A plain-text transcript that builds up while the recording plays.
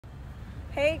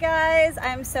Hey guys,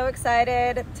 I'm so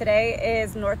excited. Today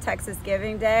is North Texas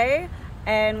Giving Day,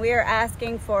 and we are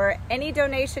asking for any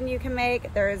donation you can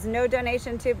make. There is no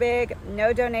donation too big,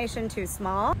 no donation too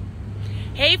small.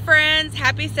 Hey friends,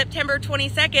 happy September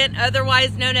 22nd,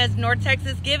 otherwise known as North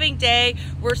Texas Giving Day.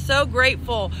 We're so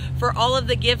grateful for all of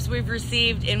the gifts we've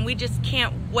received, and we just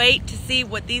can't wait to see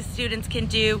what these students can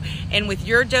do. And with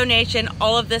your donation,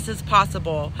 all of this is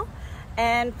possible.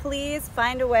 And please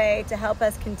find a way to help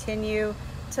us continue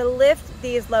to lift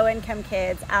these low-income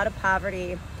kids out of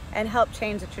poverty and help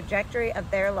change the trajectory of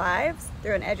their lives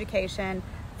through an education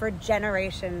for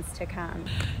generations to come.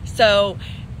 So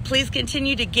please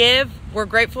continue to give. We're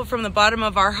grateful from the bottom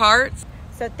of our hearts.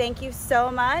 So thank you so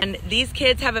much. And these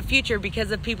kids have a future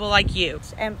because of people like you.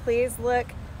 And please look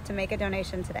to make a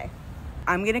donation today.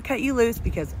 I'm going to cut you loose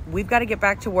because we've got to get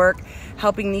back to work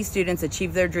helping these students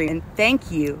achieve their dream. And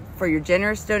thank you for your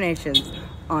generous donations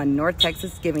on North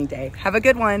Texas Giving Day. Have a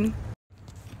good one.